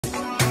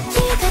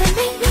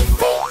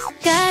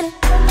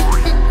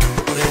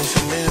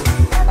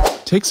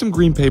Take some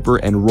green paper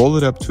and roll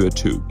it up to a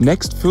tube.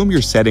 Next, film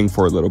your setting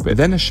for a little bit,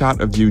 then a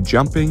shot of you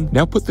jumping.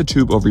 Now put the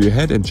tube over your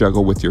head and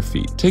juggle with your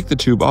feet. Take the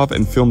tube off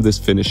and film this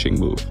finishing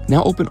move.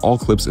 Now open all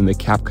clips in the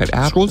Capcut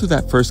app, scroll to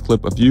that first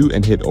clip of you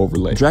and hit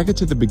overlay. Drag it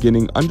to the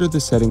beginning under the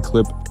setting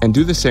clip and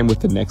do the same with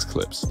the next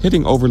clips,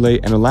 hitting overlay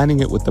and aligning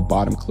it with the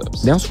bottom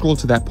clips. Now scroll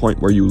to that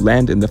point where you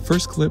land in the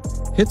first clip,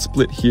 hit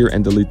split here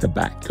and delete the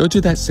back. Go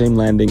to that same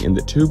landing in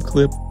the tube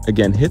clip,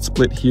 again hit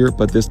split here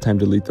but this time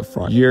delete the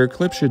front. Your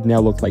clip should now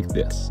look like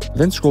this.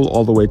 Then scroll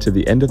all the way to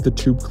the end of the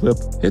tube clip,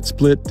 hit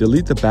split,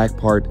 delete the back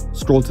part,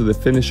 scroll to the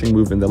finishing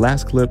move in the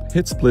last clip,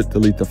 hit split,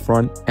 delete the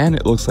front, and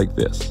it looks like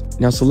this.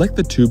 Now select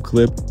the tube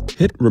clip,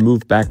 hit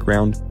remove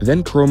background,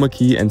 then chroma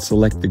key and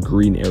select the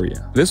green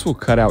area. This will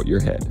cut out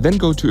your head. Then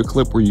go to a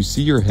clip where you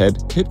see your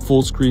head, hit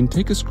full screen,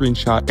 take a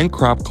screenshot, and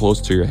crop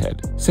close to your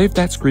head. Save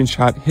that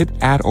screenshot, hit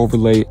add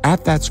overlay,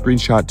 add that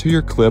screenshot to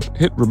your clip,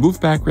 hit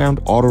remove background,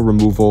 auto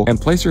removal,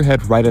 and place your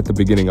head right at the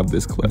beginning of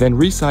this clip. Then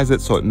resize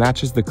it so it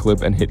matches the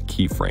clip and hit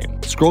keyframe.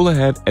 Scroll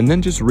ahead and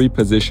then just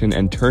reposition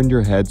and turn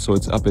your head so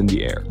it's up in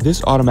the air.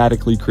 This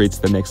automatically creates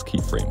the next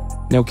keyframe.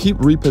 Now keep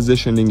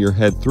repositioning your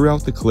head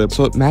throughout the clip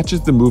so it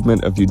matches the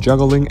movement of you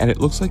juggling and it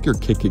looks like you're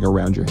kicking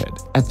around your head.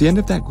 At the end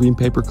of that green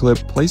paper clip,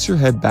 place your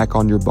head back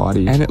on your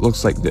body and it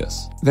looks like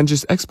this. Then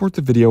just export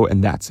the video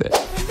and that's it.